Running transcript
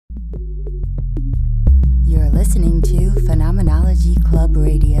listening to Phenomenology Club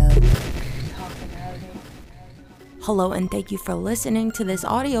Radio. Hello, and thank you for listening to this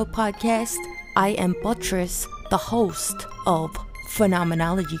audio podcast. I am Buttress, the host of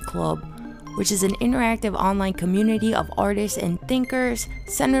Phenomenology Club, which is an interactive online community of artists and thinkers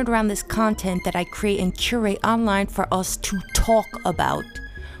centered around this content that I create and curate online for us to talk about,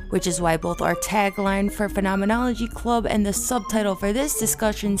 which is why both our tagline for Phenomenology Club and the subtitle for this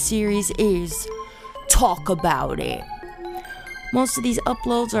discussion series is Talk About It. Most of these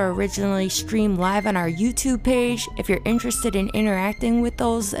uploads are originally streamed live on our YouTube page. If you're interested in interacting with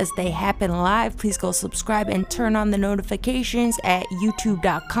those as they happen live, please go subscribe and turn on the notifications at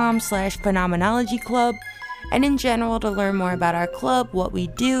youtube.com/phenomenologyclub. And in general, to learn more about our club, what we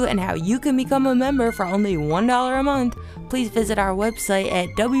do, and how you can become a member for only $1 a month, please visit our website at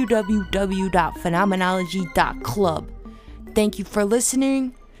www.phenomenology.club. Thank you for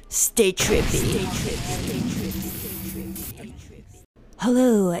listening. Stay trippy.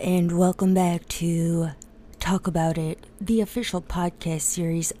 Hello, and welcome back to Talk About It, the official podcast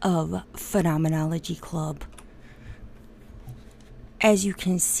series of Phenomenology Club. As you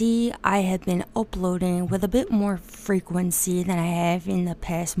can see, I have been uploading with a bit more frequency than I have in the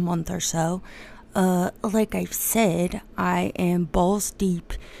past month or so. Like I've said, I am balls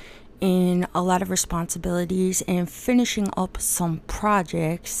deep in a lot of responsibilities and finishing up some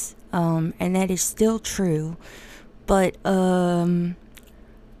projects, and that is still true. But,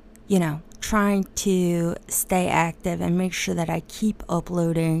 trying to stay active and make sure that I keep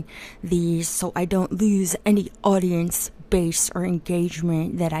uploading these so I don't lose any audience base or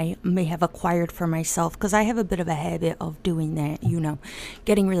engagement that I may have acquired for myself, because I have a bit of a habit of doing that,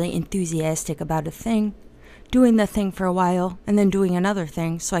 getting really enthusiastic about a thing, doing the thing for a while, and then doing another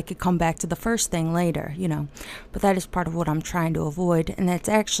thing so I could come back to the first thing later, But that is part of what I'm trying to avoid, and that's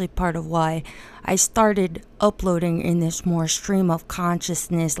actually part of why I started uploading in this more stream of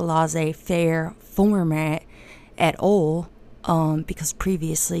consciousness, laissez-faire format at all, because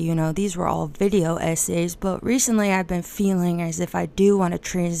previously, these were all video essays, but recently I've been feeling as if I do want to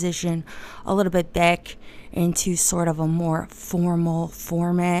transition a little bit back into sort of a more formal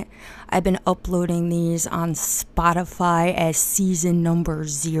format. I've been uploading these on Spotify as season number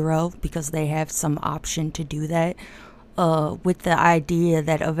 0 because they have some option to do that, with the idea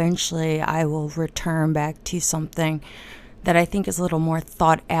that eventually I will return back to something that I think is a little more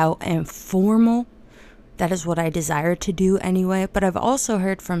thought out and formal. That is what I desire to do anyway, but I've also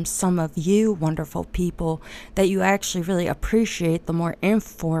heard from some of you wonderful people that you actually really appreciate the more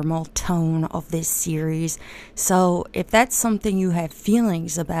informal tone of this series. So if that's something you have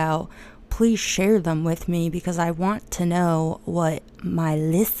feelings about, please share them with me, because I want to know what my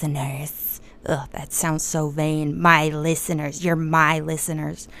listeners, that sounds so vain, my listeners, you're my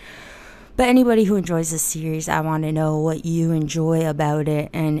listeners. But anybody who enjoys this series, I want to know what you enjoy about it,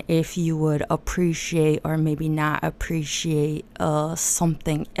 and if you would appreciate or maybe not appreciate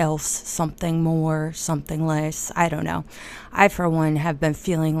something else, something more, something less. I don't know. I, for one, have been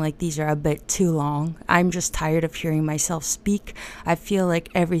feeling like these are a bit too long. I'm just tired of hearing myself speak. I feel like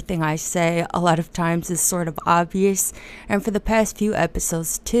everything I say a lot of times is sort of obvious, and for the past few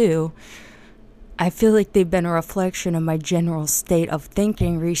episodes too, I feel like they've been a reflection of my general state of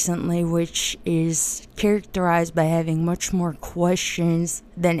thinking recently, which is characterized by having much more questions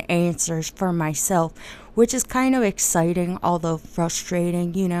than answers for myself, which is kind of exciting, although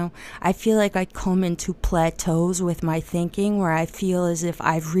frustrating, I feel like I come into plateaus with my thinking where I feel as if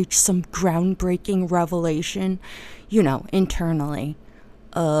I've reached some groundbreaking revelation, internally.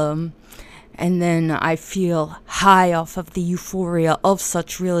 And then I feel high off of the euphoria of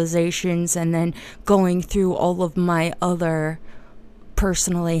such realizations, and then going through all of my other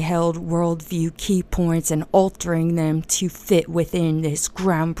personally held worldview key points and altering them to fit within this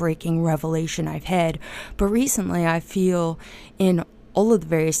groundbreaking revelation I've had. But recently I feel in all of the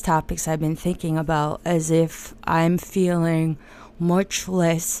various topics I've been thinking about as if I'm feeling much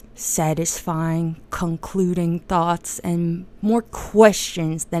less satisfying concluding thoughts and more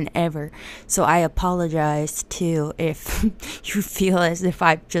questions than ever. So I apologize too if you feel as if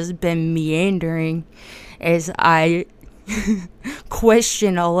I've just been meandering as I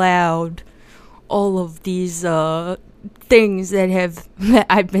question aloud all of these things that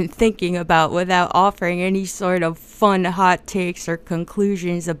I've been thinking about without offering any sort of fun hot takes or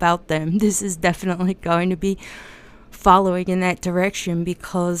conclusions about them. This is definitely going to be following in that direction,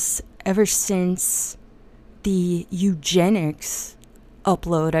 because ever since the eugenics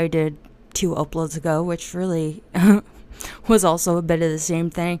upload I did 2 uploads ago, which really was also a bit of the same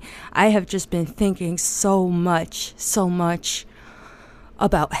thing, I have just been thinking so much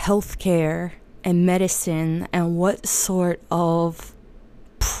about healthcare and medicine and what sort of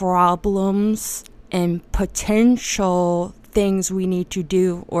problems and potential things we need to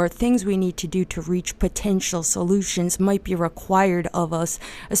do, or things we need to do to reach potential solutions, might be required of us,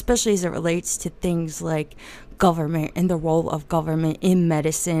 especially as it relates to things like government and the role of government in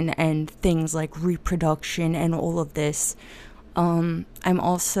medicine and things like reproduction and all of this. I'm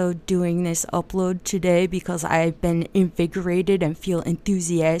also doing this upload today because I've been invigorated and feel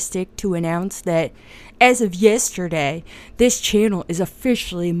enthusiastic to announce that as of yesterday, this channel is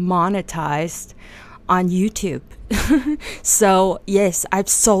officially monetized on YouTube. So, yes, I've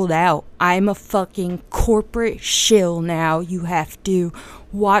sold out. I'm a fucking corporate shill now. You have to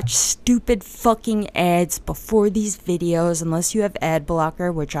watch stupid fucking ads before these videos, unless you have ad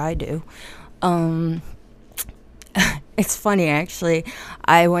blocker, which I do. It's funny, actually.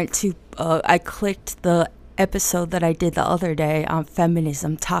 I clicked the episode that I did the other day on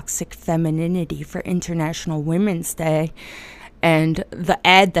feminism, toxic femininity for International Women's Day. And the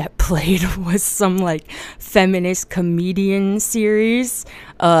ad that played was some like feminist comedian series.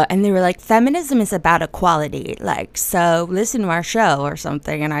 And they were like, feminism is about equality. Like, so listen to our show or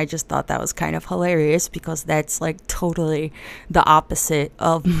something. And I just thought that was kind of hilarious because that's like totally the opposite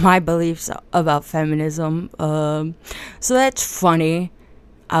of my beliefs about feminism. So that's funny.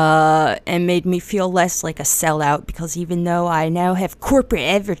 And made me feel less like a sellout, because even though I now have corporate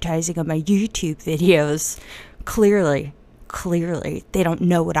advertising on my YouTube videos, clearly they don't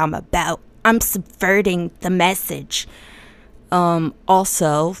know what I'm about. I'm subverting the message.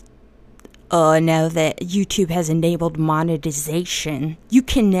 Also, now that YouTube has enabled monetization, you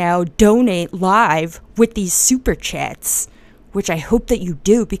can now donate live with these super chats, which I hope that you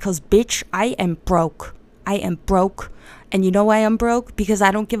do, because bitch, I am broke. And you know why I'm broke? Because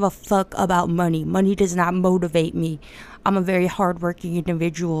I don't give a fuck about money. Money does not motivate me. I'm a very hardworking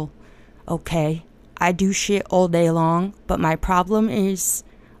individual. Okay? I do shit all day long, but my problem is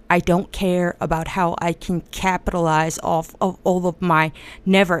I don't care about how I can capitalize off of all of my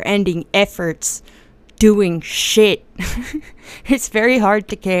never-ending efforts doing shit. It's very hard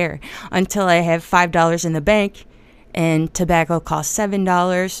to care until I have $5 in the bank and tobacco costs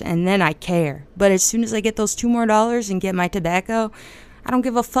 $7, and then I care. But as soon as I get those $2 more and get my tobacco, I don't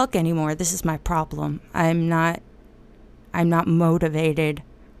give a fuck anymore. This is my problem. I'm not motivated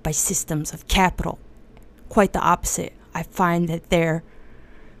by systems of capital. Quite the opposite. I find that they're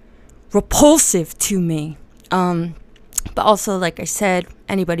repulsive to me. But also, like I said,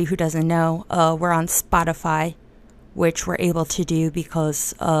 anybody who doesn't know, we're on Spotify, which we're able to do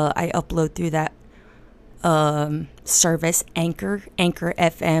because I upload through that service, Anchor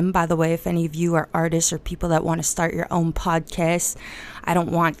FM. By the way, if any of you are artists or people that want to start your own podcast, I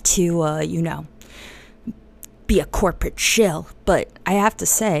don't want to, be a corporate shill, but I have to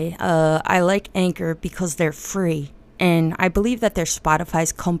say, I like Anchor because they're free, and I believe that they're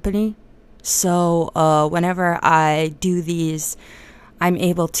Spotify's company. So whenever I do these, I'm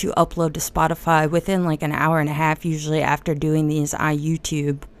able to upload to Spotify within like an hour and a half, usually after doing these on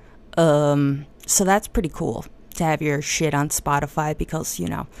YouTube. So that's pretty cool to have your shit on Spotify, because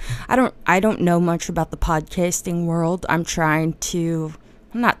I don't know much about the podcasting world. I'm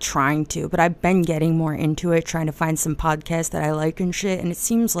not trying to, but I've been getting more into it, trying to find some podcasts that I like and shit, and it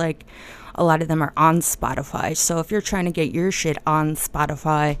seems like a lot of them are on Spotify. So if you're trying to get your shit on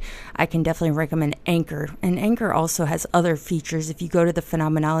Spotify, I can definitely recommend Anchor. And Anchor also has other features. If you go to the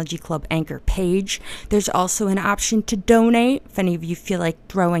Phenomenology Club Anchor page, there's also an option to donate. If any of you feel like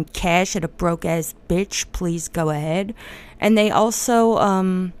throwing cash at a broke-ass bitch, please go ahead. And they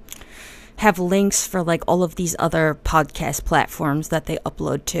also have links for like all of these other podcast platforms that they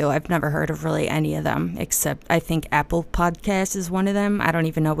upload to. I've never heard of really any of them, except I think Apple Podcasts is one of them. I don't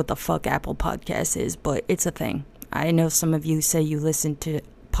even know what the fuck Apple Podcasts is, but it's a thing. I know some of you say you listen to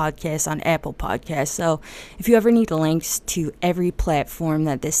podcasts on Apple Podcasts, so if you ever need links to every platform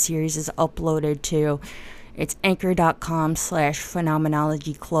that this series is uploaded to, it's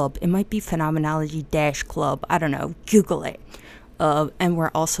anchor.com/phenomenology club. It might be phenomenology-club. I don't know. Google it. And we're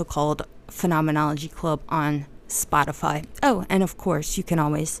also called Phenomenology Club on Spotify. Oh, and of course, you can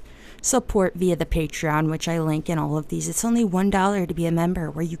always support via the Patreon, which I link in all of these. It's only $1 to be a member,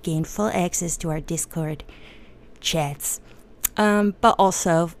 where you gain full access to our Discord chats. But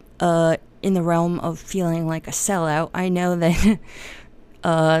also, in the realm of feeling like a sellout, I know that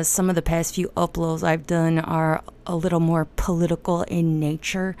some of the past few uploads I've done are a little more political in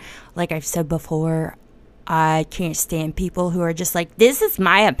nature. Like I've said before, I can't stand people who are just like, this is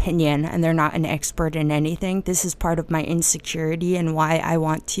my opinion, and they're not an expert in anything. This is part of my insecurity and why I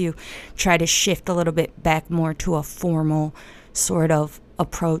want to try to shift a little bit back more to a formal sort of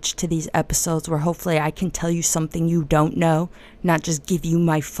approach to these episodes where hopefully I can tell you something you don't know, not just give you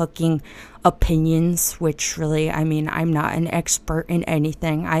my fucking opinions, which really, I mean, I'm not an expert in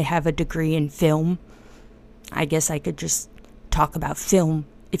anything. I have a degree in film. I guess I could just talk about film.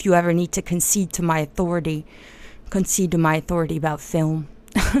 If you ever need to concede to my authority about film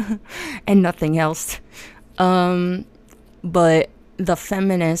and nothing else. But the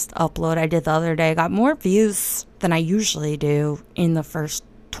feminist upload I did the other day got more views than I usually do in the first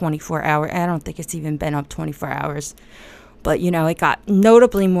 24 hours. I don't think it's even been up 24 hours. But, you know, it got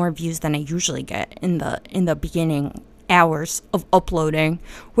notably more views than I usually get in the beginning hours of uploading,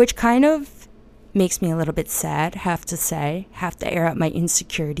 which kind of makes me a little bit sad, have to air out my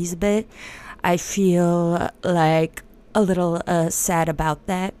insecurities a bit. I feel like a little sad about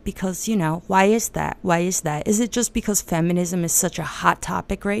that because, you know, why is that? Is it just because feminism is such a hot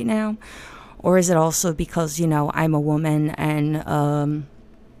topic right now? Or is it also because, you know, I'm a woman and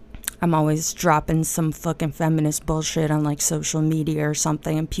I'm always dropping some fucking feminist bullshit on like social media or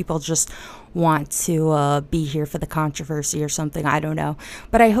something and people just want to be here for the controversy or something? I don't know.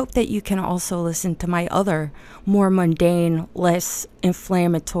 But I hope that you can also listen to my other more mundane, less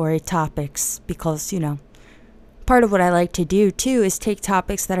inflammatory topics because, you know, part of what I like to do too is take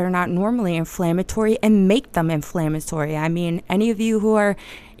topics that are not normally inflammatory and make them inflammatory. I mean, any of you who are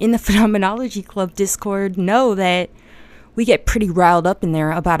in the Phenomenology Club Discord know that we get pretty riled up in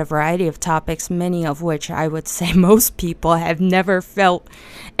there about a variety of topics, many of which I would say most people have never felt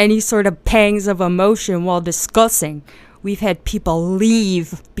any sort of pangs of emotion while discussing. We've had people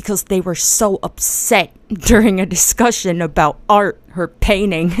leave because they were so upset during a discussion about art or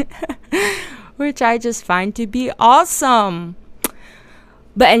painting. Which I just find to be awesome.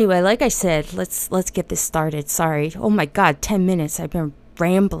 But anyway, like I said, let's get this started. Sorry. Oh my God, 10 minutes. I've been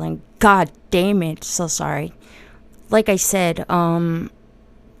rambling. God damn it. So sorry. Like I said,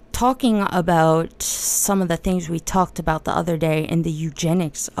 talking about some of the things we talked about the other day in the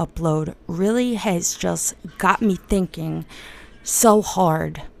eugenics upload really has just got me thinking so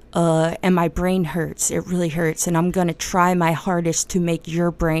hard. And my brain hurts. It really hurts. And I'm going to try my hardest to make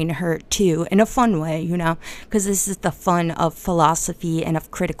your brain hurt too, in a fun way, you know, because this is the fun of philosophy and of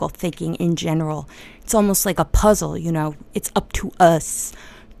critical thinking in general. It's almost like a puzzle, you know. It's up to us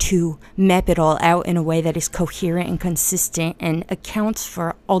to map it all out in a way that is coherent and consistent and accounts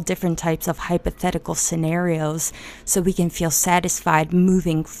for all different types of hypothetical scenarios so we can feel satisfied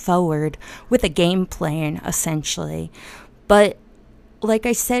moving forward with a game plan, essentially. But like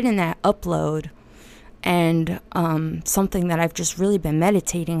I said in that upload, and something that I've just really been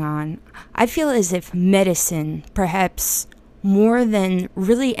meditating on, I feel as if medicine, perhaps more than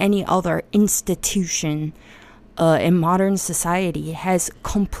really any other institution in modern society, has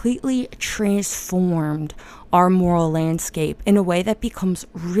completely transformed our moral landscape in a way that becomes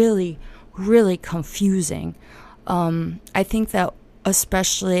really, really confusing. I think that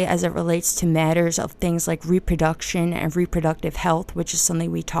especially as it relates to matters of things like reproduction and reproductive health, which is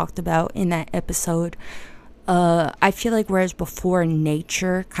something we talked about in that episode. I feel like whereas before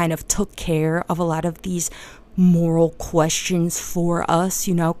nature kind of took care of a lot of these moral questions for us,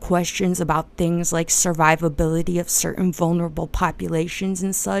 you know, questions about things like survivability of certain vulnerable populations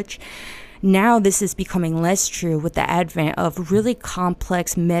and such. Now this is becoming less true with the advent of really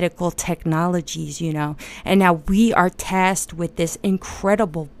complex medical technologies, you know, and now we are tasked with this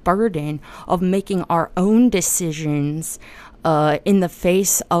incredible burden of making our own decisions in the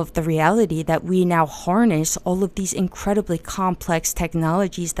face of the reality that we now harness all of these incredibly complex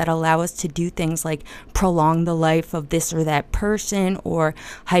technologies that allow us to do things like prolong the life of this or that person or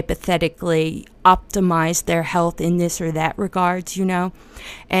hypothetically optimize their health in this or that regards, you know.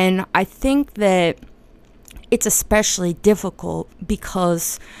 And I think that it's especially difficult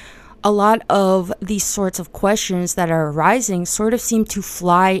because a lot of these sorts of questions that are arising sort of seem to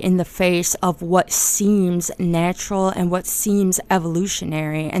fly in the face of what seems natural and what seems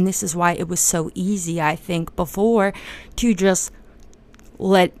evolutionary. And this is why it was so easy, I think, before to just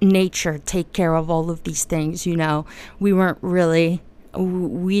let nature take care of all of these things, you know. We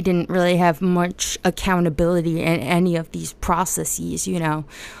didn't really have much accountability in any of these processes, you know.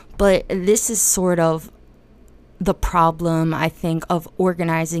 But this is sort of the problem, I think, of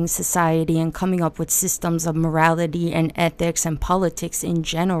organizing society and coming up with systems of morality and ethics and politics in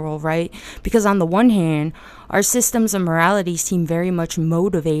general, right? Because on the one hand, our systems of morality seem very much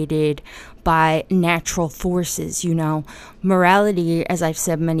motivated by natural forces, you know. Morality, as I've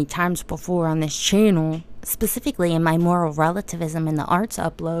said many times before on this channel, specifically in my moral relativism in the arts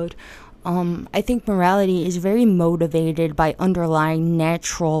upload, I think morality is very motivated by underlying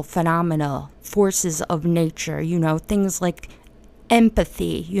natural phenomena, forces of nature, you know, things like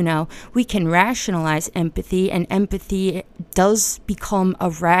empathy. We can rationalize empathy, and empathy does become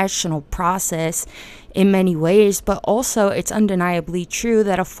a rational process in many ways, but also it's undeniably true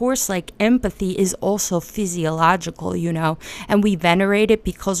that a force like empathy is also physiological, and we venerate it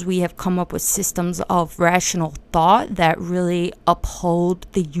because we have come up with systems of rational thought that really uphold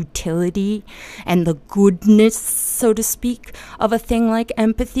the utility and the goodness, so to speak, of a thing like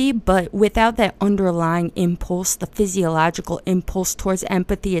empathy. But without that underlying impulse, the physiological impulse towards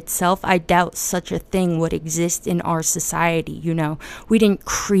empathy itself, I doubt such a thing would exist in our society. We didn't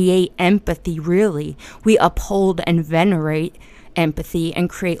create empathy, really. We uphold and venerate empathy and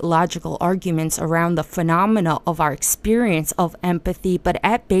create logical arguments around the phenomena of our experience of empathy, but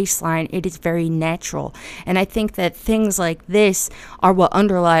at baseline it is very natural. And I think that things like this are what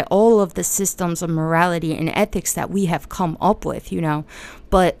underlie all of the systems of morality and ethics that we have come up with,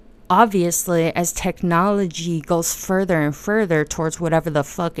 but obviously, as technology goes further and further towards whatever the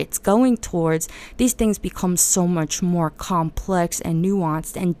fuck it's going towards, these things become so much more complex and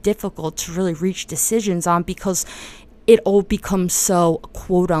nuanced and difficult to really reach decisions on, because it all becomes so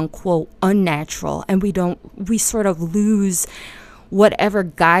quote unquote unnatural, and we sort of lose whatever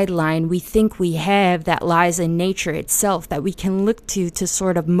guideline we think we have that lies in nature itself, that we can look to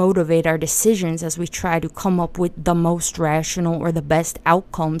sort of motivate our decisions as we try to come up with the most rational or the best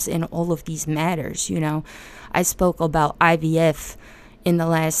outcomes in all of these matters. I spoke about IVF in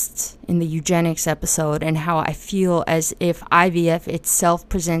the eugenics episode, and how I feel as if IVF itself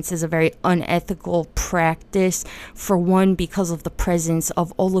presents as a very unethical practice, for one, because of the presence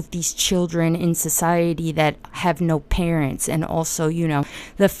of all of these children in society that have no parents, and also,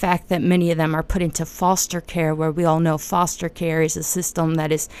 the fact that many of them are put into foster care, where we all know foster care is a system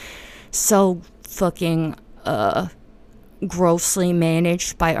that is so fucking grossly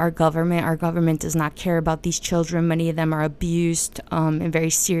managed by our government. Our government does not care about these children. Many of them are abused in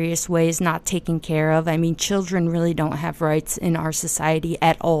very serious ways, not taken care of. I mean, children really don't have rights in our society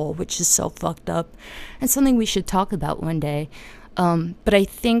at all, which is so fucked up, and something we should talk about one day. But I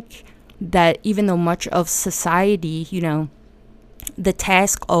think that even though much of society, the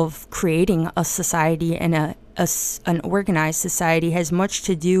task of creating a society and an organized society has much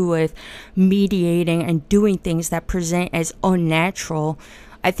to do with mediating and doing things that present as unnatural.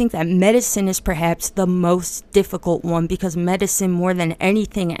 I think that medicine is perhaps the most difficult one, because medicine, more than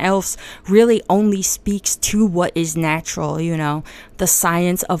anything else, really only speaks to what is natural, the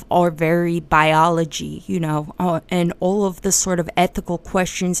science of our very biology, and all of the sort of ethical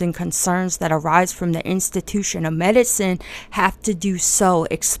questions and concerns that arise from the institution of medicine have to do so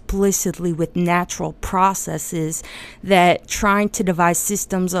explicitly with natural processes, that trying to devise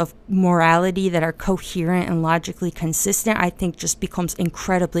systems of morality that are coherent and logically consistent, I think just becomes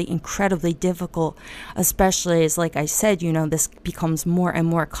incredibly difficult, especially as, like I said, this becomes more and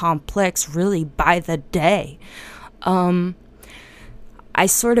more complex really by the day. I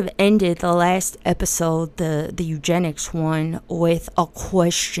sort of ended the last episode, the eugenics one, with a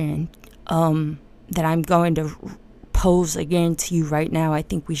question that I'm going to pose again to you right now. I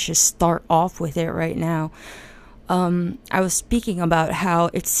think we should start off with it right now. I was speaking about how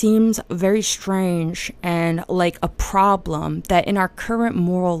it seems very strange and like a problem that in our current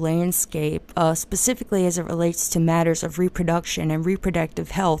moral landscape, specifically as it relates to matters of reproduction and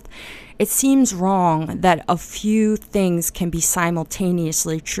reproductive health, it seems wrong that a few things can be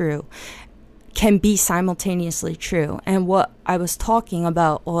simultaneously true. And what I was talking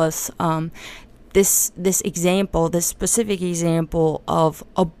about was this specific example of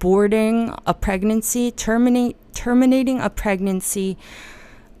aborting a pregnancy, terminating a pregnancy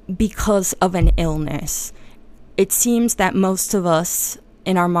because of an illness. It seems that most of us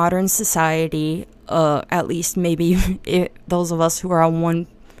in our modern society, at least maybe those of us who are on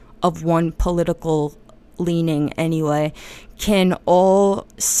one political leaning anyway, can all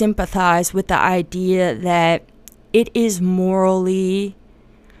sympathize with the idea that it is morally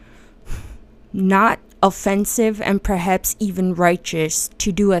not offensive and perhaps even righteous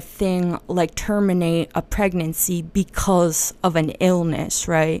to do a thing like terminate a pregnancy because of an illness,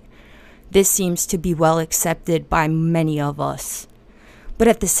 right? This seems to be well accepted by many of us. But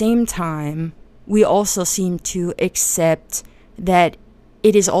at the same time, we also seem to accept that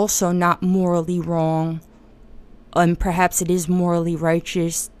it is also not morally wrong, and perhaps it is morally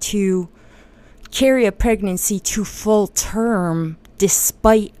righteous, to carry a pregnancy to full term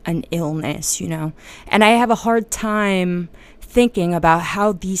despite an illness, And I have a hard time thinking about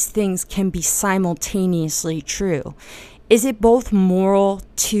how these things can be simultaneously true. Is it both moral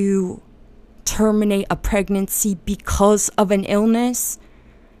to terminate a pregnancy because of an illness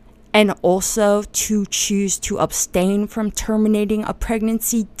and also to choose to abstain from terminating a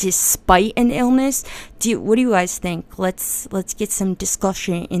pregnancy despite an illness? What do you guys think? Let's get some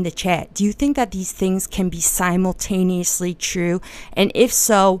discussion in the chat. Do you think that these things can be simultaneously true? And if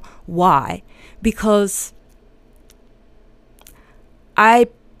so, why? Because I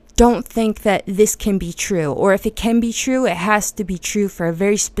don't think that this can be true, or if it can be true, it has to be true for a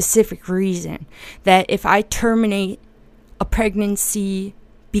very specific reason. That if I terminate a pregnancy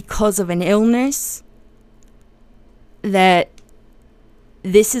because of an illness, that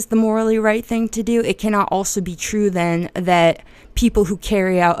this is the morally right thing to do. It cannot also be true then that people who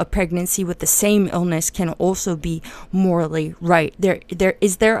carry out a pregnancy with the same illness can also be morally right.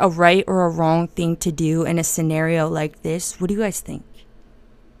 Is there a right or a wrong thing to do in a scenario like this? What do you guys think?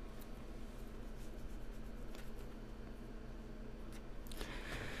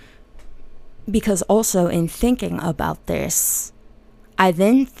 Because also in thinking about this, I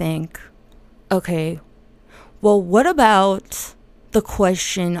then think, okay, well, what about the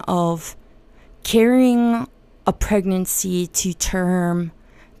question of carrying a pregnancy to term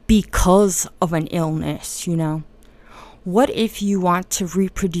because of an illness, you know? What if you want to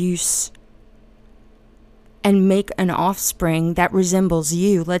reproduce and make an offspring that resembles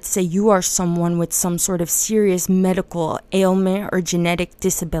you? Let's say you are someone with some sort of serious medical ailment or genetic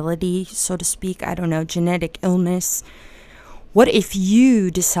disability, so to speak. I don't know, genetic illness. What if you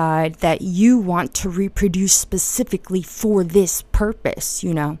decide that you want to reproduce specifically for this purpose,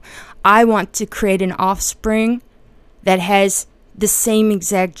 you know? I want to create an offspring that has the same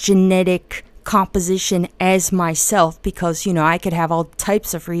exact genetic composition as myself, because, you know, I could have all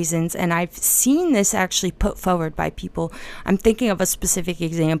types of reasons, and I've seen this actually put forward by people. I'm thinking of a specific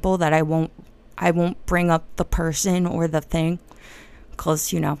example that I won't bring up the person or the thing,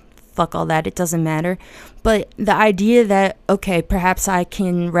 because, you know, fuck all that, it doesn't matter. But the idea that, okay, perhaps I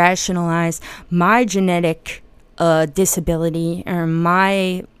can rationalize my genetic disability or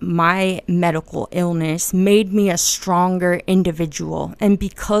my medical illness made me a stronger individual, and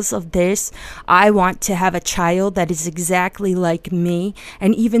because of this I want to have a child that is exactly like me.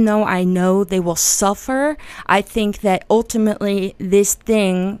 And even though I know they will suffer, I think that ultimately this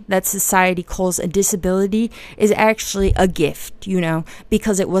thing that society calls a disability is actually a gift, you know,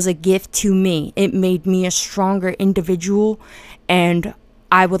 because it was a gift to me. It made me a stronger individual, and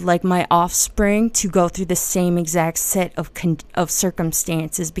I would like my offspring to go through the same exact set of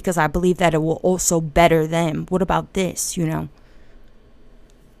circumstances, because I believe that it will also better them. What about this, you know?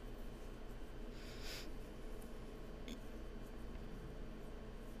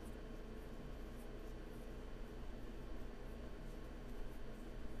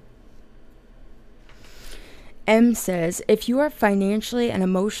 M says, if you are financially and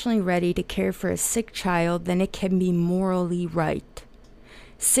emotionally ready to care for a sick child, then it can be morally right.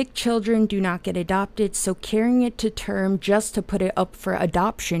 Sick children do not get adopted, so carrying it to term just to put it up for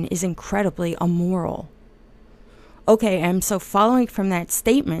adoption is incredibly immoral. Okay, so following from that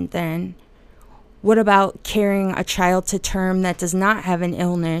statement then, what about carrying a child to term that does not have an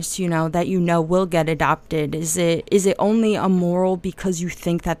illness, you know, that you know will get adopted? Is it only immoral because you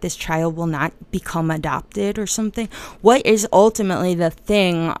think that this child will not become adopted or something? What is ultimately the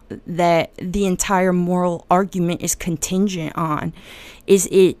thing that the entire moral argument is contingent on? Is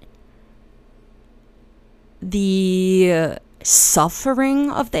it the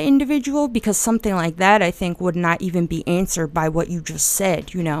suffering of the individual? Because something like that, I think, would not even be answered by what you just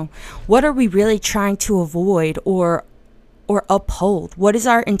said, you know. What are we really trying to avoid or uphold? What is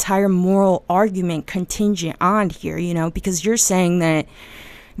our entire moral argument contingent on here, you know? Because you're saying that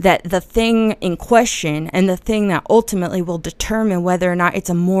the thing in question and the thing that ultimately will determine whether or not it's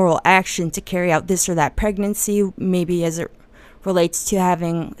a moral action to carry out this or that pregnancy, maybe as it relates to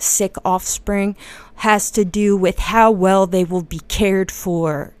having sick offspring, has to do with how well they will be cared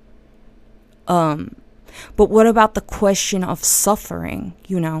for. But what about the question of suffering,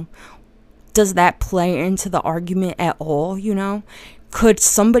 you know? Does that play into the argument at all, you know? Could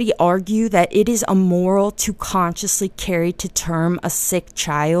somebody argue that it is immoral to consciously carry to term a sick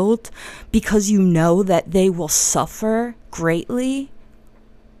child because you know that they will suffer greatly?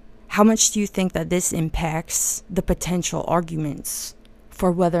 How much do you think that this impacts the potential arguments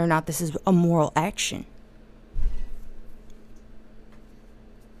for whether or not this is a moral action?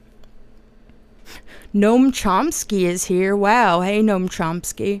 Noam Chomsky is here. Wow. Hey, Noam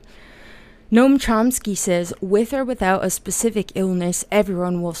Chomsky. Noam Chomsky says, with or without a specific illness,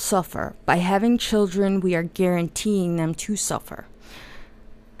 everyone will suffer. By having children, we are guaranteeing them to suffer.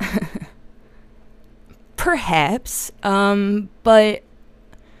 Perhaps, but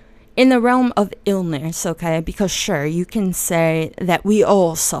in the realm of illness, okay, because sure, you can say that we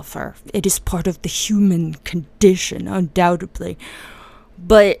all suffer. It is part of the human condition, undoubtedly.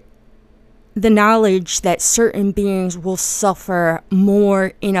 But the knowledge that certain beings will suffer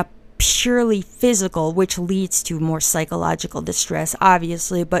more in a purely physical, which leads to more psychological distress,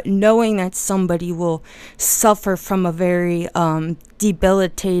 obviously, but knowing that somebody will suffer from a very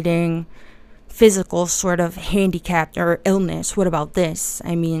debilitating physical sort of handicap or illness, what about this?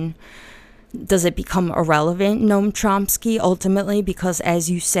 I mean, does it become irrelevant, Noam Chomsky, ultimately? Because as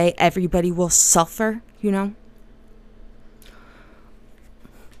you say, everybody will suffer, you know?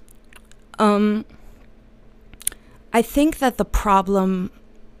 I think that the problem,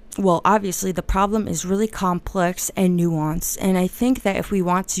 well, obviously the problem is really complex and nuanced, and I think that if we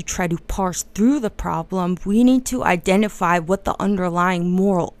want to try to parse through the problem, we need to identify what the underlying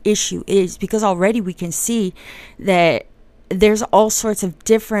moral issue is, because already we can see that there's all sorts of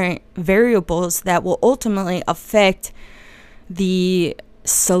different variables that will ultimately affect the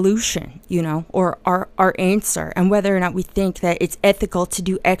solution, you know, or our answer, and whether or not we think that it's ethical to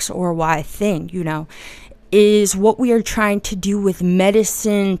do X or Y thing, you know. Is what we are trying to do with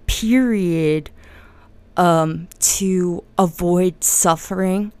medicine, period, to avoid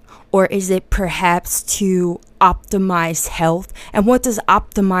suffering? Or is it perhaps to optimize health? And what does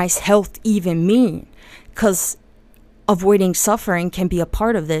optimize health even mean? Because avoiding suffering can be a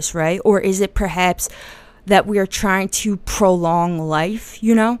part of this, right? Or is it perhaps that we are trying to prolong life,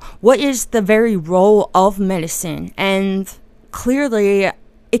 you know? What is the very role of medicine? And clearly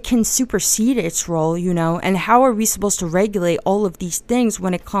it can supersede its role, you know, and how are we supposed to regulate all of these things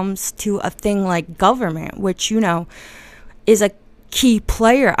when it comes to a thing like government, which, you know, is a key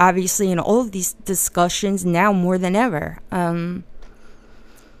player, obviously, in all of these discussions now more than ever.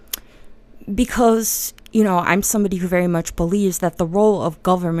 Because, you know, I'm somebody who very much believes that the role of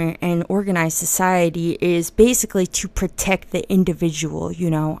government and organized society is basically to protect the individual, you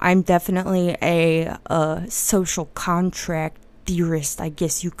know. I'm definitely a social contract theorist, I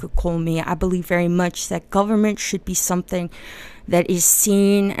guess you could call me. I believe very much that government should be something that is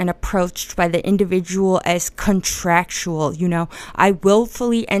seen and approached by the individual as contractual, you know. I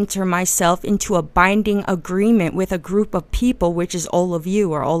willfully enter myself into a binding agreement with a group of people, which is all of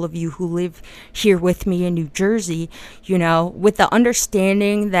you, or all of you who live here with me in New Jersey, you know, with the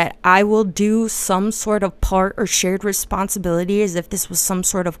understanding that I will do some sort of part or shared responsibility as if this was some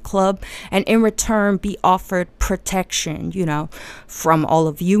sort of club, and in return be offered protection, you know, from all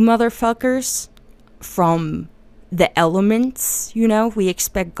of you motherfuckers, from the elements, you know. We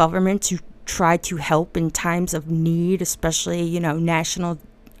expect government to try to help in times of need, especially, you know, natural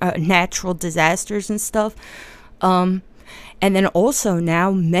disasters and stuff. And then also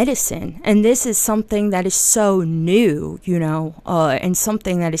now medicine. And this is something that is so new, you know, and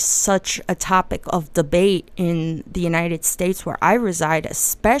something that is such a topic of debate in the United States where I reside,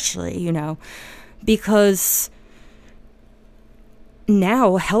 especially, you know, because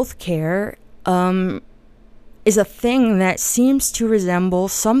now healthcare, is a thing that seems to resemble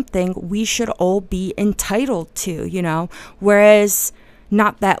something we should all be entitled to, you know, whereas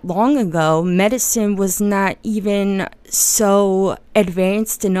not that long ago, medicine was not even so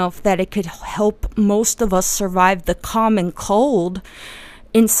advanced enough that it could help most of us survive the common cold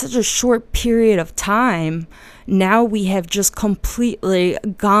in such a short period of time. Now we have just completely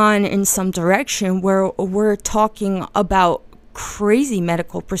gone in some direction where we're talking about crazy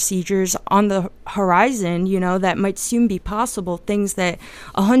medical procedures on the horizon, you know, that might soon be possible, things that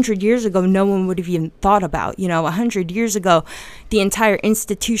 100 years ago no one would have even thought about. You know, 100 years ago the entire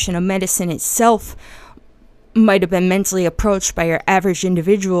institution of medicine itself might have been mentally approached by your average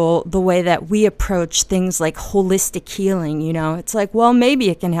individual the way that we approach things like holistic healing, you know. It's like, well, maybe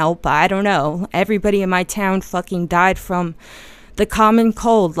it can help, I don't know. Everybody in my town fucking died from the common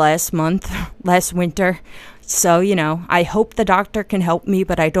cold last winter. So, you know, I hope the doctor can help me,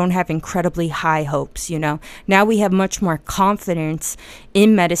 but I don't have incredibly high hopes, you know. Now we have much more confidence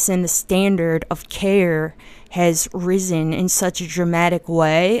in medicine. The standard of care has risen in such a dramatic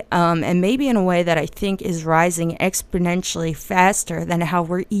way, and maybe in a way that I think is rising exponentially faster than how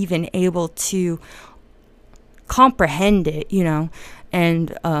we're even able to comprehend it, you know.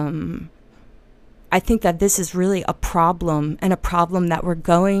 And I think that this is really a problem, and a problem that we're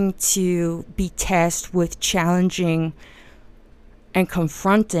going to be tasked with challenging and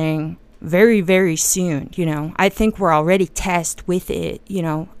confronting very, very soon, you know. I think we're already tasked with it, you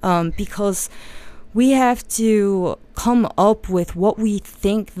know, because we have to come up with what we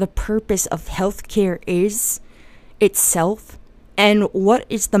think the purpose of healthcare is itself, and what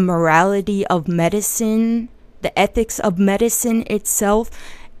is the morality of medicine, the ethics of medicine itself,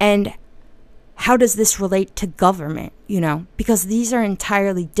 And how does this relate to government, because these are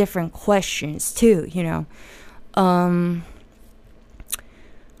entirely different questions too.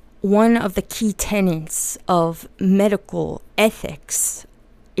 One of the key tenets of medical ethics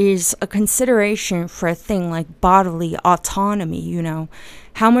is a consideration for a thing like bodily autonomy.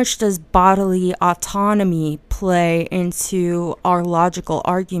 How much does bodily autonomy play into our logical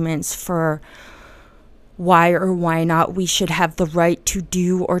arguments for why or why not we should have the right to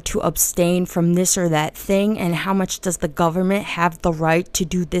do or to abstain from this or that thing, and how much does the government have the right to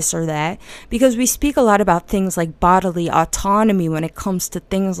do this or that? Because we speak a lot about things like bodily autonomy when it comes to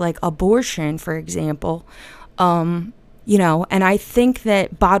things like abortion, for example. And I think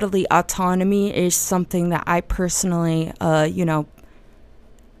that bodily autonomy is something that I personally,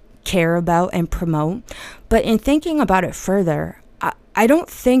 care about and promote. But in thinking about it further, I don't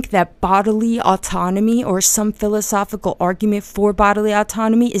think that bodily autonomy or some philosophical argument for bodily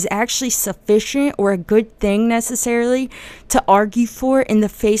autonomy is actually sufficient or a good thing necessarily to argue for in the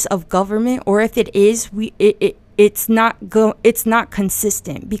face of government, or if it is, it's not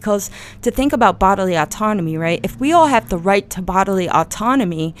consistent. Because to think about bodily autonomy, right? If we all have the right to bodily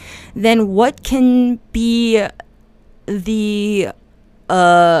autonomy, then what can be the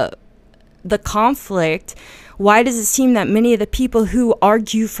conflict? Why does it seem that many of the people who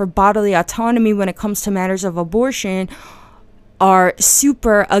argue for bodily autonomy when it comes to matters of abortion are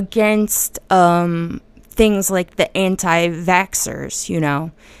super against things like the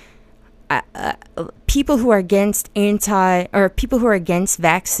anti-vaxxers, people who are against people who are against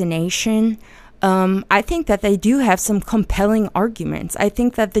vaccination, I think that they do have some compelling arguments. I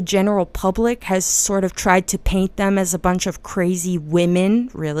think that the general public has sort of tried to paint them as a bunch of crazy women,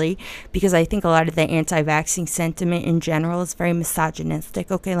 really, because I think a lot of the anti-vaccine sentiment in general is very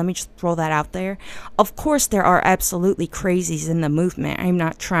misogynistic. Okay, let me just throw that out there. Of course, there are absolutely crazies in the movement. I'm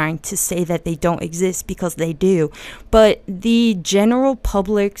not trying to say that they don't exist, because they do. But the general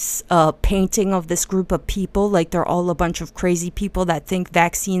public's painting of this group of people, like they're all a bunch of crazy people that think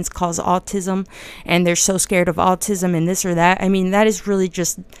vaccines cause autism, and they're so scared of autism and this or that. I mean, that is really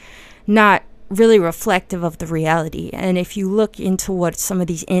just not really reflective of the reality. And if you look into what some of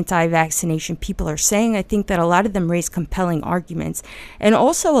these anti-vaccination people are saying, I think that a lot of them raise compelling arguments. And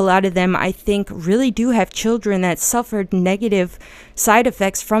also a lot of them, I think, really do have children that suffered negative side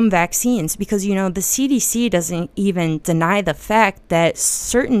effects from vaccines, because, the CDC doesn't even deny the fact that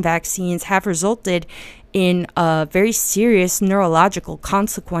certain vaccines have resulted in very serious neurological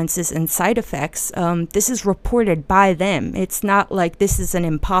consequences and side effects. This is reported by them. It's not like this is an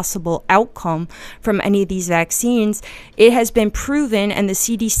impossible outcome from any of these vaccines. It has been proven, and the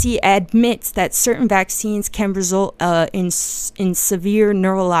CDC admits that certain vaccines can result in severe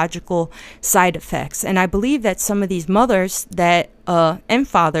neurological side effects. And I believe that some of these mothers that and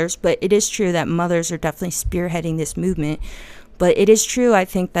fathers, but it is true that mothers are definitely spearheading this movement. But it is true, I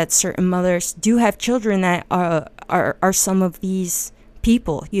think, that certain mothers do have children that are some of these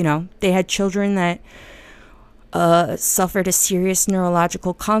people. They had children that suffered a serious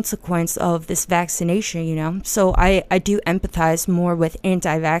neurological consequence of this vaccination. So I do empathize more with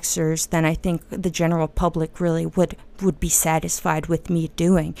anti-vaxxers than I think the general public really would be satisfied with me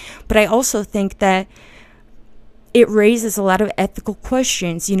doing. But I also think that it raises a lot of ethical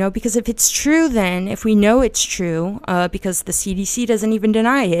questions, because if it's true, then if we know it's true, because the CDC doesn't even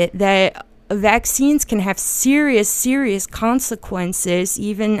deny it, that vaccines can have serious consequences,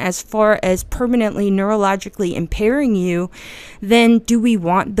 even as far as permanently neurologically impairing you, then do we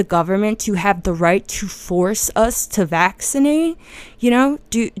want the government to have the right to force us to vaccinate?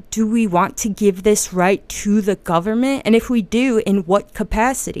 Do we want to give this right to the government? And if we do, in what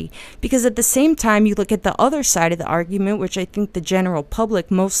capacity? Because at the same time, you look at the other side of the argument, which I think the general public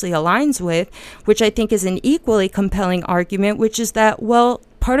mostly aligns with, which I think is an equally compelling argument, which is that, well,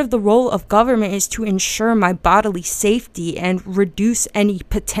 part of the role of government is to ensure my bodily safety and reduce any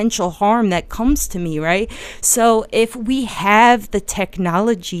potential harm that comes to me, right? So if we have the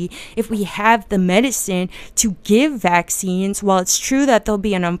technology, if we have the medicine to give vaccines, while it's true that there'll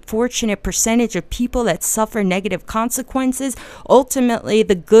be an unfortunate percentage of people that suffer negative consequences, ultimately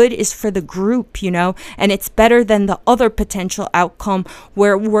the good is for the group, and it's better than the other potential outcome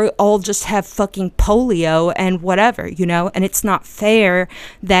where we all just have fucking polio and whatever, and it's not fair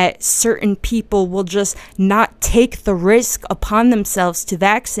that certain people will just not take the risk upon themselves to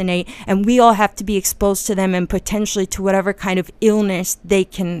vaccinate, and we all have to be exposed to them and potentially to whatever kind of illness they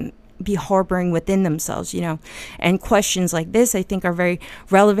can be harboring within themselves, And questions like this, I think, are very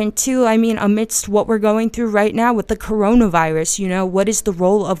relevant too. I mean, amidst what we're going through right now with the coronavirus, what is the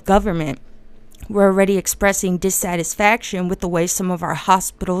role of government? We're already expressing dissatisfaction with the way some of our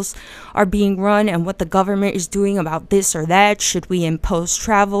hospitals are being run and what the government is doing about this or that. Should we impose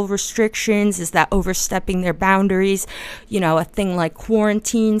travel restrictions? Is that overstepping their boundaries? A thing like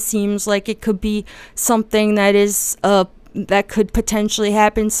quarantine seems like it could be something that is that could potentially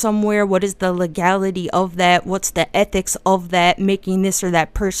happen somewhere. What is the legality of that? What's the ethics of that? Making this or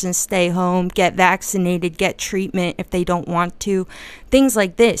that person stay home, get vaccinated, get treatment if they don't want to. Things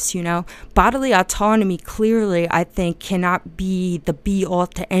like this, Bodily autonomy clearly, I think, cannot be the be-all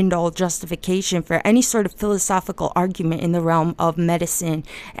to end-all justification for any sort of philosophical argument in the realm of medicine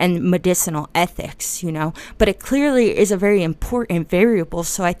and medicinal ethics, But it clearly is a very important variable,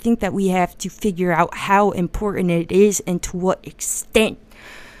 so I think that we have to figure out how important it is and to what extent.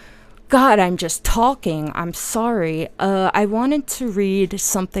 God, I'm just talking. I'm sorry. I wanted to read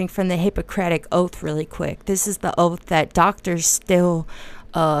something from the Hippocratic Oath really quick. This is the oath that doctors still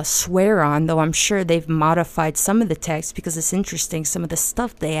swear on, though I'm sure they've modified some of the text because it's interesting. Some of the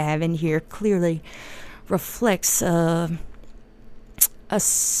stuff they have in here clearly reflects some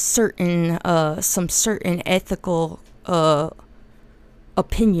certain ethical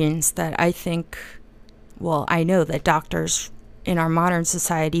opinions that I think, I know that doctors in our modern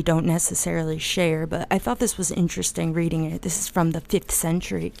society don't necessarily share, but I thought this was interesting reading it. This is from the 5th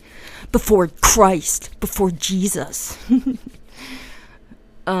century, before Christ, before Jesus.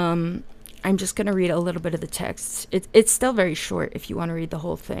 I'm just going to read a little bit of the text. It's still very short if you want to read the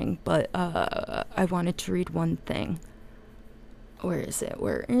whole thing, but I wanted to read one thing. Where is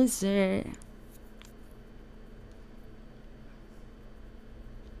it?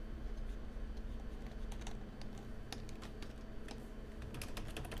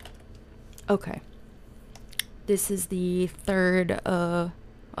 Okay. This is the third,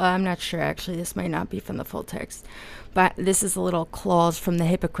 I'm not sure actually, this might not be from the full text, but this is a little clause from the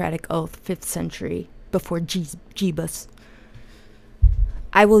Hippocratic Oath, 5th century, before Jebus.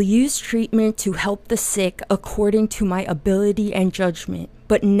 I will use treatment to help the sick according to my ability and judgment,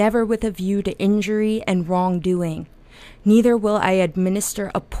 but never with a view to injury and wrongdoing. Neither will I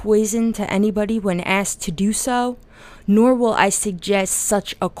administer a poison to anybody when asked to do so, nor will I suggest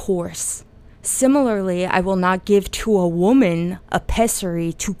such a course. Similarly, I will not give to a woman a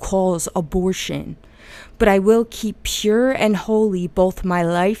pessary to cause abortion, but I will keep pure and holy both my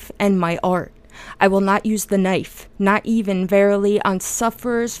life and my art. I will not use the knife, not even verily on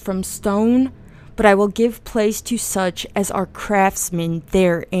sufferers from stone, but I will give place to such as are craftsmen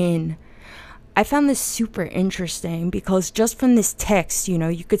therein. I found this super interesting because just from this text,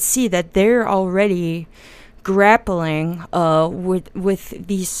 you could see that they're already grappling with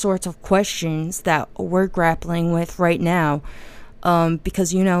these sorts of questions that we're grappling with right now,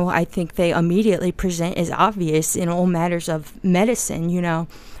 because I think they immediately present as obvious in all matters of medicine.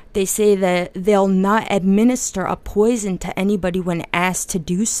 They say that they'll not administer a poison to anybody when asked to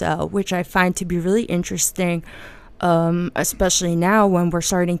do so, which I find to be really interesting, especially now when we're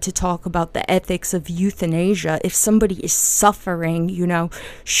starting to talk about the ethics of euthanasia. If somebody is suffering,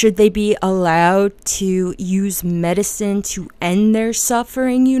 should they be allowed to use medicine to end their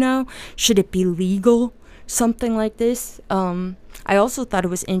suffering, Should it be legal? Something like this. I also thought it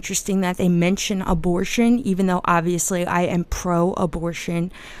was interesting that they mention abortion, even though obviously I am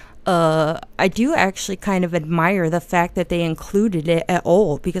pro-abortion. I do actually kind of admire the fact that they included it at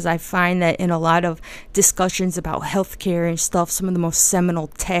all, because I find that in a lot of discussions about healthcare and stuff, some of the most seminal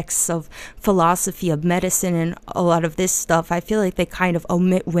texts of philosophy of medicine and a lot of this stuff, I feel like they kind of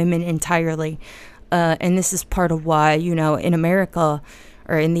omit women entirely. And this is part of why, in America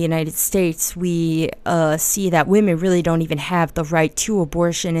or in the United States, we see that women really don't even have the right to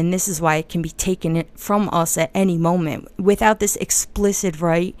abortion, and this is why it can be taken from us at any moment. Without this explicit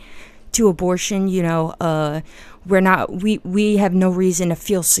right to abortion, we have no reason to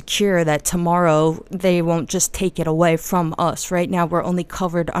feel secure that tomorrow they won't just take it away from us. Right now we're only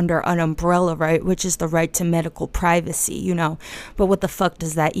covered under an umbrella right, which is the right to medical privacy, But what the fuck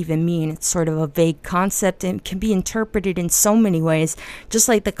does that even mean? It's sort of a vague concept and can be interpreted in so many ways, just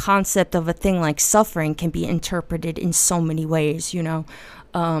like the concept of a thing like suffering can be interpreted in so many ways,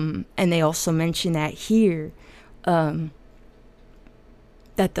 And they also mention that here,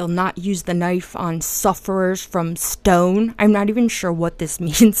 that they'll not use the knife on sufferers from stone. I'm not even sure what this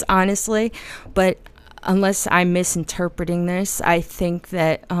means, honestly, but unless I'm misinterpreting this, I think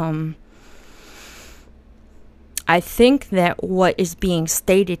that what is being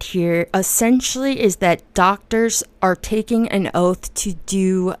stated here essentially is that doctors are taking an oath to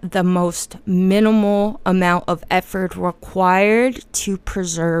do the most minimal amount of effort required to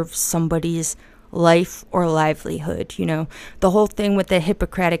preserve somebody's life or livelihood. You know, the whole thing with the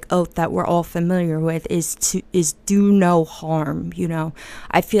Hippocratic oath that we're all familiar with is do no harm. You know,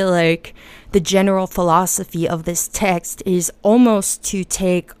 I feel like the general philosophy of this text is almost to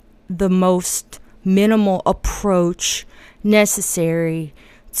take the most minimal approach necessary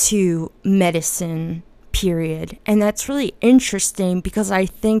to medicine, period. And that's really interesting because I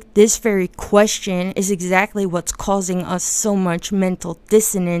think this very question is exactly what's causing us so much mental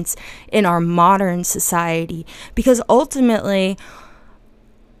dissonance in our modern society. Because ultimately,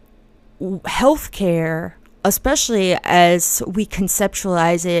 healthcare, especially as we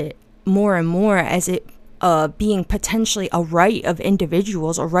conceptualize it more and more as it being potentially a right of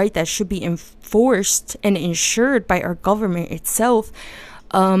individuals, a right that should be enforced and ensured by our government itself,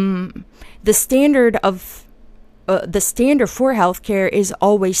 the standard for healthcare is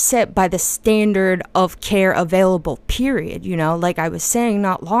always set by the standard of care available, period. You know, like I was saying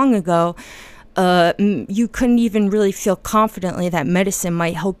not long ago, you couldn't even really feel confidently that medicine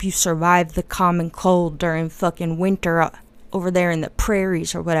might help you survive the common cold during fucking winter over there in the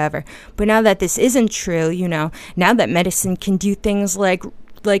prairies or whatever. But now that this isn't true, you know, now that medicine can do things like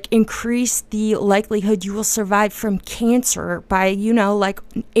increase the likelihood you will survive from cancer by, you know, like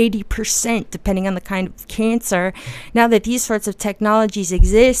 80%, depending on the kind of cancer. Now that these sorts of technologies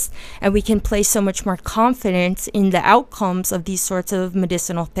exist and we can place so much more confidence in the outcomes of these sorts of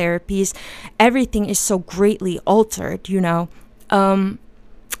medicinal therapies, everything is so greatly altered, you know.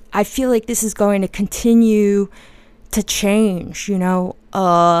 I feel like this is going to continue to change, you know.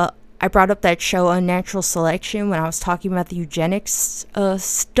 I brought up that show Unnatural Selection when I was talking about the eugenics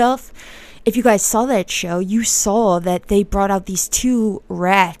stuff. If you guys saw that show, you saw that they brought out these two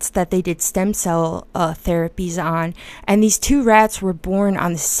rats that they did stem cell therapies on. And these two rats were born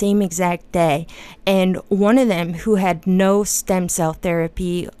on the same exact day. And one of them, who had no stem cell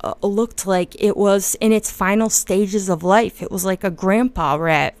therapy, looked like it was in its final stages of life. It was like a grandpa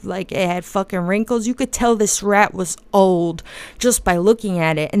rat. Like, it had fucking wrinkles. You could tell this rat was old just by looking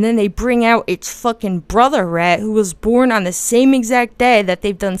at it. And then they bring out its fucking brother rat, who was born on the same exact day that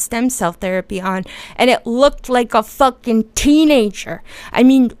they've done stem cell therapy on, and it looked like a fucking teenager. I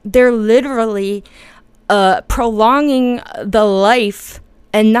mean, they're literally prolonging the life,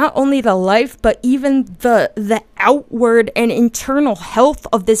 and not only the life, but even the outward and internal health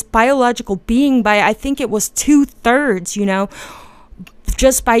of this biological being by, I think it was 2/3, you know,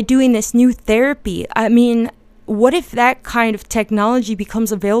 just by doing this new therapy. I mean, what if that kind of technology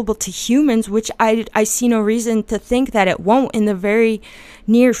becomes available to humans, which I see no reason to think that it won't in the very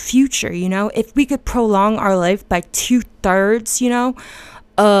near future, you know? If we could prolong our life by 2/3, you know,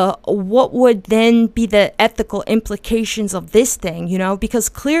 what would then be the ethical implications of this thing, you know? Because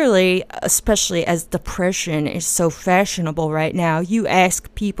clearly, especially as depression is so fashionable right now, you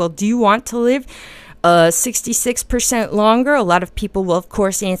ask people, do you want to live 66% longer? A lot of people will, of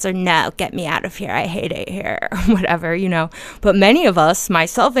course, answer, no, get me out of here, I hate it here, whatever, you know. But many of us,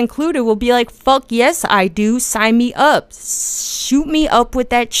 myself included, will be like, fuck yes, I do, sign me up, shoot me up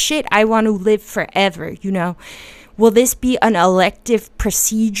with that shit, I want to live forever, you know. Will this be an elective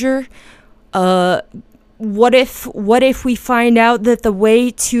procedure? What if we find out that the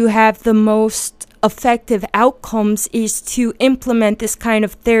way to have the most effective outcomes is to implement this kind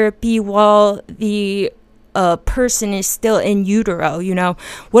of therapy while the person is still in utero, you know?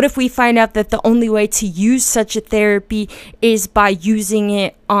 What if we find out that the only way to use such a therapy is by using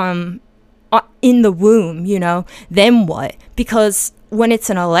it in the womb, you know? Then what? Because when it's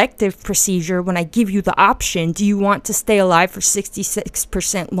an elective procedure, when I give you the option, do you want to stay alive for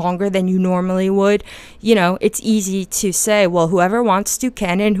 66% longer than you normally would? You know, it's easy to say, well, whoever wants to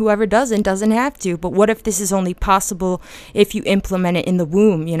can, and whoever doesn't have to. But what if this is only possible if you implement it in the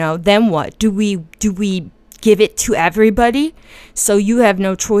womb, you know? Then what? Do we give it to everybody so you have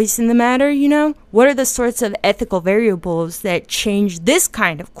no choice in the matter, you know? What are the sorts of ethical variables that change this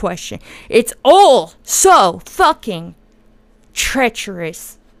kind of question? It's all so fucking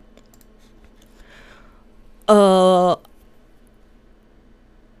treacherous.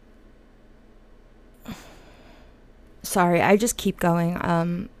 Sorry, I just keep going.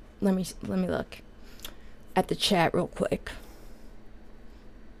 Let me look at the chat real quick.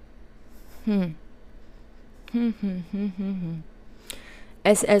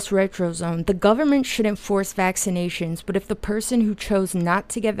 SS Retrozone. The government shouldn't force vaccinations, but if the person who chose not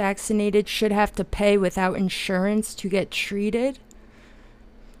to get vaccinated should have to pay without insurance to get treated?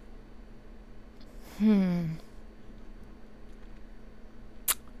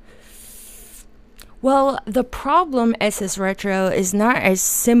 Well, the problem, SS Retro, is not as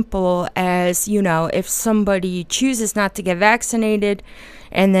simple as, you know, if somebody chooses not to get vaccinated,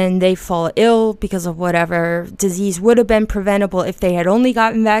 and then they fall ill because of whatever disease would have been preventable if they had only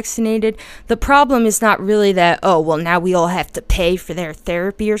gotten vaccinated. The problem is not really that, oh, well, now we all have to pay for their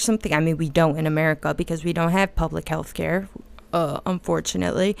therapy or something. I mean, we don't in America because we don't have public health care,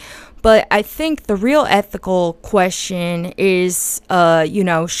 unfortunately. But I think the real ethical question is,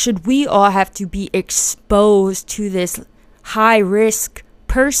 should we all have to be exposed to this high risk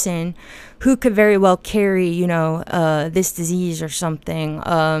person who could very well carry, this disease or something,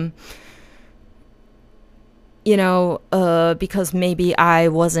 because maybe I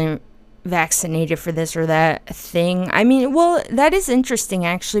wasn't vaccinated for this or that thing. I mean, well, that is interesting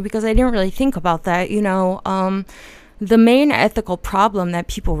actually, because I didn't really think about that, The main ethical problem that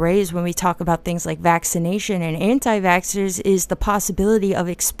people raise when we talk about things like vaccination and anti-vaxxers is the possibility of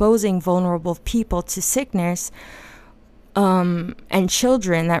exposing vulnerable people to sickness, and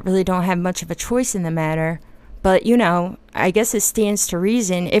children that really don't have much of a choice in the matter. But, I guess it stands to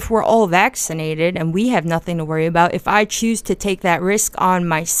reason if we're all vaccinated and we have nothing to worry about, if I choose to take that risk on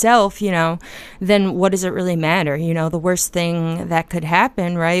myself, then what does it really matter? The worst thing that could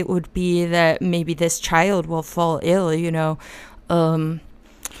happen, right, would be that maybe this child will fall ill,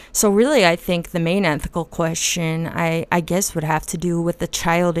 So really, I think the main ethical question, I guess, would have to do with the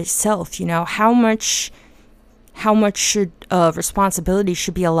child itself. How much should responsibility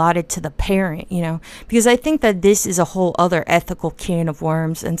should be allotted to the parent, because I think that this is a whole other ethical can of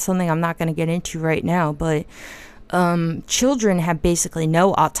worms and something I'm not going to get into right now. But children have basically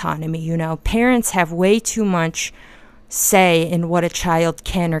no autonomy. Parents have way too much say in what a child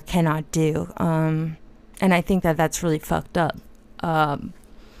can or cannot do, and I think that that's really fucked up.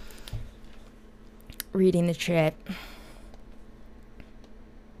 Reading the chat.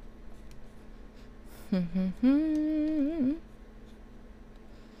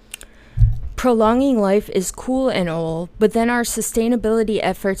 Prolonging life is cool and all, but then our sustainability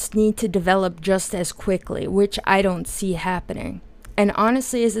efforts need to develop just as quickly, which I don't see happening. And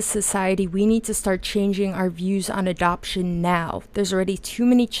honestly, as a society, we need to start changing our views on adoption now. There's already too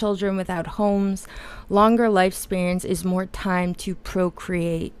many children without homes. Longer lifespans is more time to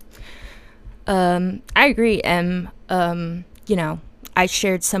procreate. I agree, Em. I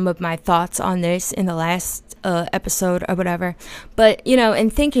shared some of my thoughts on this in the last episode or whatever. But, in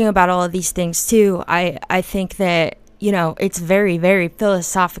thinking about all of these things too, I think that, it's very, very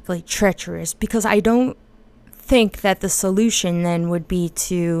philosophically treacherous, because I don't think that the solution then would be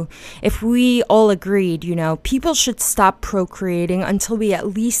to, if we all agreed, people should stop procreating until we at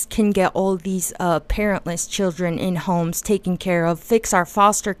least can get all these parentless children in homes taken care of, fix our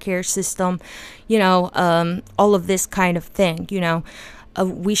foster care system, all of this kind of thing,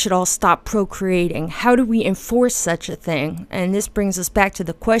 we should all stop procreating. How do we enforce such a thing? And this brings us back to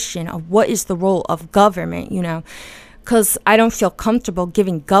the question of what is the role of government, because I don't feel comfortable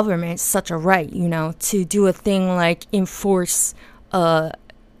giving government such a right, to do a thing like enforce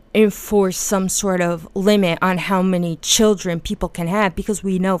some sort of limit on how many children people can have, because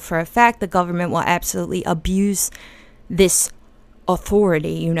we know for a fact the government will absolutely abuse this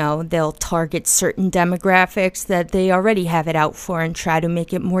authority. They'll target certain demographics that they already have it out for and try to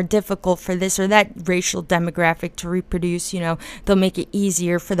make it more difficult for this or that racial demographic to reproduce. They'll make it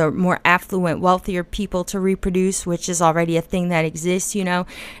easier for the more affluent, wealthier people to reproduce, which is already a thing that exists.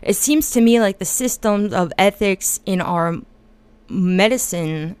 It seems to me like the systems of ethics in our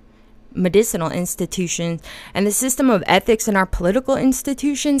medicinal institutions and the system of ethics in our political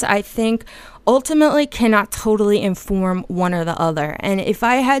institutions, I think, ultimately cannot totally inform one or the other. And if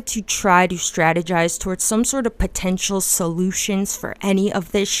I had to try to strategize towards some sort of potential solutions for any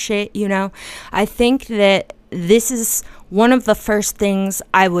of this shit, I think that this is one of the first things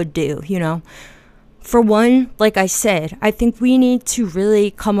I would do, For one, like I said, I think we need to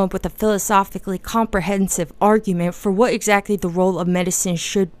really come up with a philosophically comprehensive argument for what exactly the role of medicine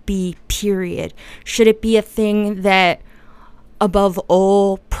should be, period. Should it be a thing that, above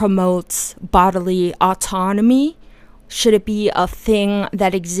all, promotes bodily autonomy? Should it be a thing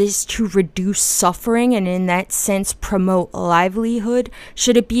that exists to reduce suffering and in that sense promote livelihood?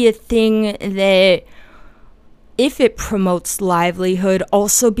 Should it be a thing that, if it promotes livelihood,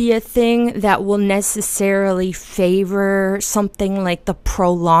 also be a thing that will necessarily favor something like the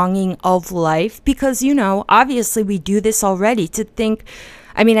prolonging of life? Because, obviously we do this already. To think,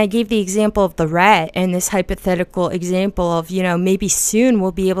 I gave the example of the rat and this hypothetical example of, maybe soon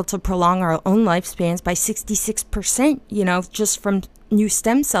we'll be able to prolong our own lifespans by 66%, just from new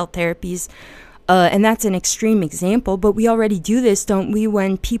stem cell therapies. And that's an extreme example, but we already do this, don't we,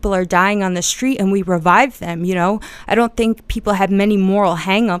 when people are dying on the street and we revive them, I don't think people have many moral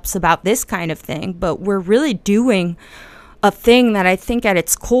hang-ups about this kind of thing, but we're really doing a thing that I think at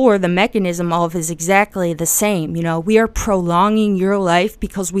its core, the mechanism of is exactly the same. You know, we are prolonging your life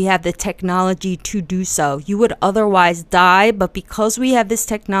because we have the technology to do so. You would otherwise die, but because we have this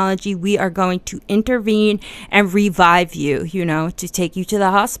technology, we are going to intervene and revive you, you know, to take you to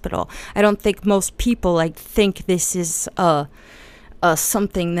the hospital. I don't think most people like think this is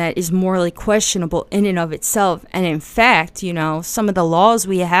something that is morally questionable in and of itself. And in fact, you know, some of the laws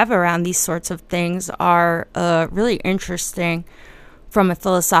we have around these sorts of things are really interesting from a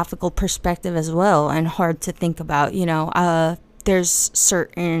philosophical perspective as well, and hard to think about. You know, there's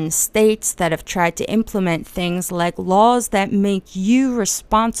certain states that have tried to implement things like laws that make you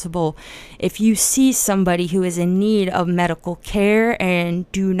responsible if you see somebody who is in need of medical care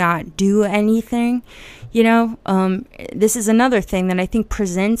and do not do anything. You know, this is another thing that I think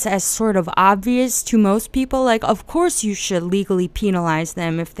presents as sort of obvious to most people. Like, of course you should legally penalize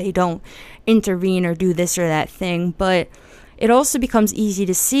them if they don't intervene or do this or that thing. But it also becomes easy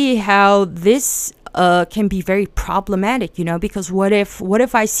to see how this can be very problematic, you know, because what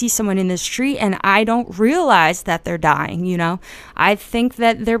if I see someone in the street and I don't realize that they're dying, you know? I think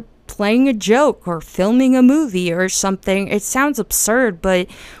that they're playing a joke or filming a movie or something. It sounds absurd,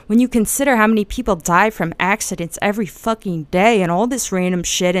 but when you consider how many people die from accidents every fucking day and all this random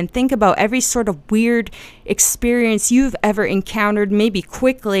shit, and think about every sort of weird experience you've ever encountered, maybe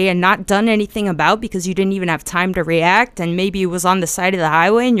quickly and not done anything about because you didn't even have time to react, and maybe it was on the side of the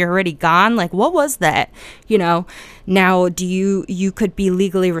highway and you're already gone. Like, what was that? You know, now you could be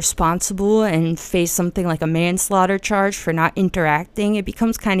legally responsible and face something like a manslaughter charge for not interacting. It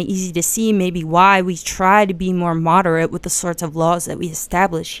becomes kind of easy to see maybe why we try to be more moderate with the sorts of laws that we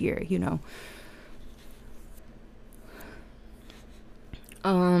establish here, you know.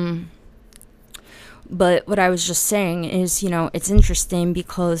 But what I was just saying is, you know, it's interesting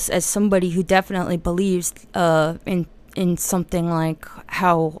because as somebody who definitely believes in something like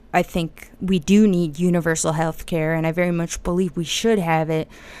how I think we do need universal health care, and I very much believe we should have it,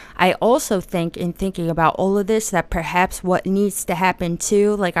 I also think, in thinking about all of this, that perhaps what needs to happen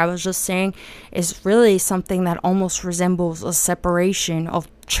too, like I was just saying, is really something that almost resembles a separation of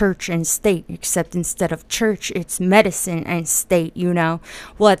church and state, except instead of church, it's medicine and state, you know.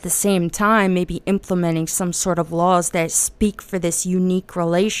 Well, at the same time, maybe implementing some sort of laws that speak for this unique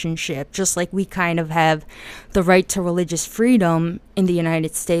relationship, just like we kind of have the right to religious freedom in the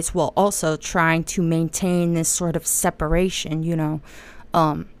United States, while also trying to maintain this sort of separation, you know.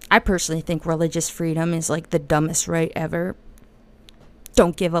 I personally think religious freedom is like the dumbest right ever.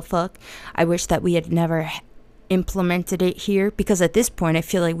 Don't give a fuck. I wish that we had never implemented it here, because at this point I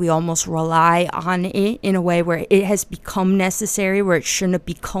feel like we almost rely on it in a way where it has become necessary, where it shouldn't have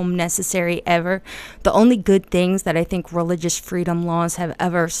become necessary ever. The only good things that I think religious freedom laws have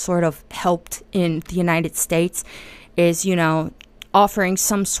ever sort of helped in the United States is, you know, offering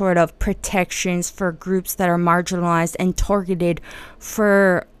some sort of protections for groups that are marginalized and targeted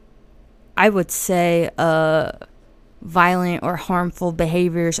for, I would say, violent or harmful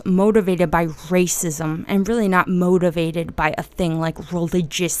behaviors motivated by racism, and really not motivated by a thing like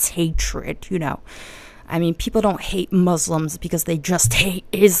religious hatred, you know. I mean, people don't hate Muslims because they just hate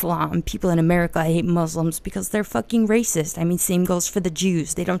Islam. People in America hate Muslims because they're fucking racist. I mean, same goes for the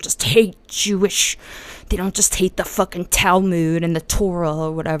Jews. They don't just hate Jewish. They don't just hate the fucking Talmud and the Torah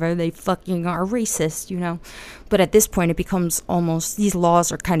or whatever. They fucking are racist, you know. But at this point, it becomes almost, these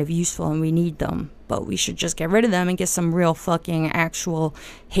laws are kind of useful and we need them, but we should just get rid of them and get some real fucking actual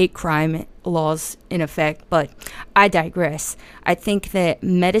hate crime laws in effect. But I digress. I think that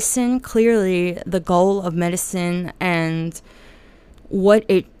medicine, clearly the goal of medicine and what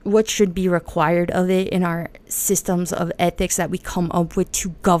should be required of it in our systems of ethics that we come up with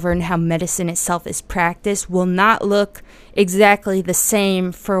to govern how medicine itself is practiced, will not look exactly the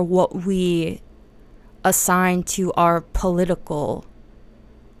same for what we assign to our political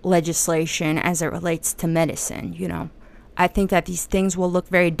legislation as it relates to medicine, you know. I think that these things will look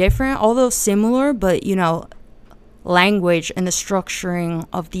very different, although similar, but, you know, language and the structuring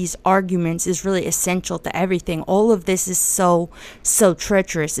of these arguments is really essential to everything. All of this is so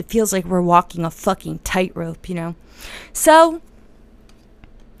treacherous. It feels like we're walking a fucking tightrope, you know. So,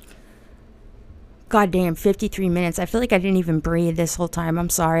 goddamn, 53 minutes. I feel like I didn't even breathe this whole time. I'm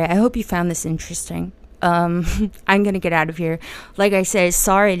sorry. I hope you found this interesting. I'm gonna get out of here. Like I said,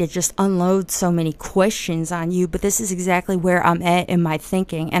 sorry to just unload so many questions on you, but this is exactly where I'm at in my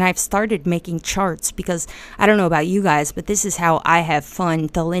thinking. And I've started making charts because I don't know about you guys, but this is how I have fun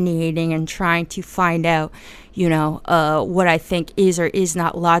delineating and trying to find out, you know, what I think is or is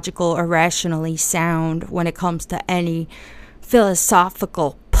not logical or rationally sound when it comes to any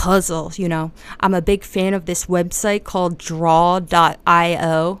philosophical puzzle, you know. I'm a big fan of this website called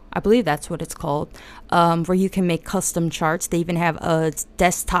draw.io. I believe that's what it's called, where you can make custom charts. They even have a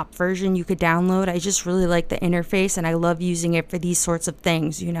desktop version you could download. I just really like the interface, and I love using it for these sorts of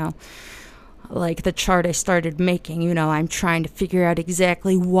things, you know. Like the chart I started making, you know, I'm trying to figure out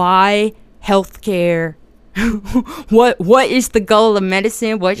exactly why healthcare, what is the goal of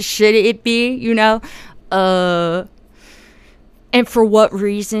medicine? What should it be, you know? And for what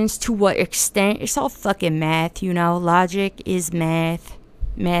reasons, to what extent. It's all fucking math, you know. Logic is math.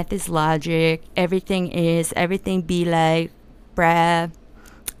 Math is logic. Everything be like, bruh.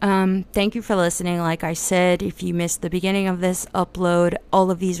 Thank you for listening. Like I said, if you missed the beginning of this upload, all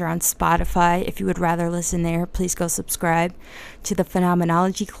of these are on Spotify. If you would rather listen there, please go subscribe to the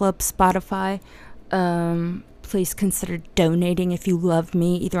Phenomenology Club Spotify. Please consider donating if you love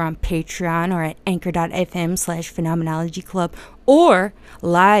me, either on Patreon or at anchor.fm/Phenomenology Club, or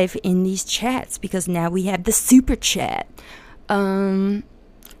live in these chats, because now we have the super chat. Let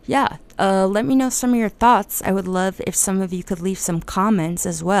me know some of your thoughts. I would love if some of you could leave some comments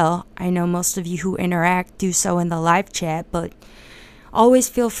as well. I know most of you who interact do so in the live chat, but always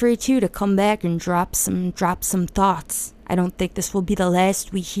feel free to come back and drop some thoughts. I don't think this will be the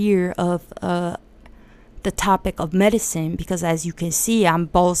last we hear of the topic of medicine, because as you can see, I'm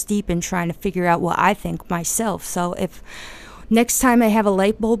balls deep in trying to figure out what I think myself. So if next time I have a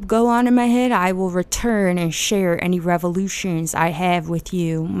light bulb go on in my head, I will return and share any revolutions I have with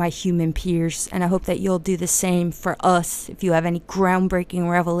you, my human peers. And I hope that you'll do the same for us. If you have any groundbreaking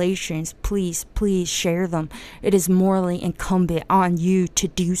revelations, please share them. It is morally incumbent on you to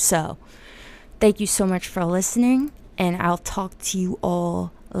do so. Thank you so much for listening, and I'll talk to you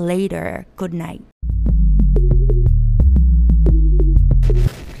all later. Good night.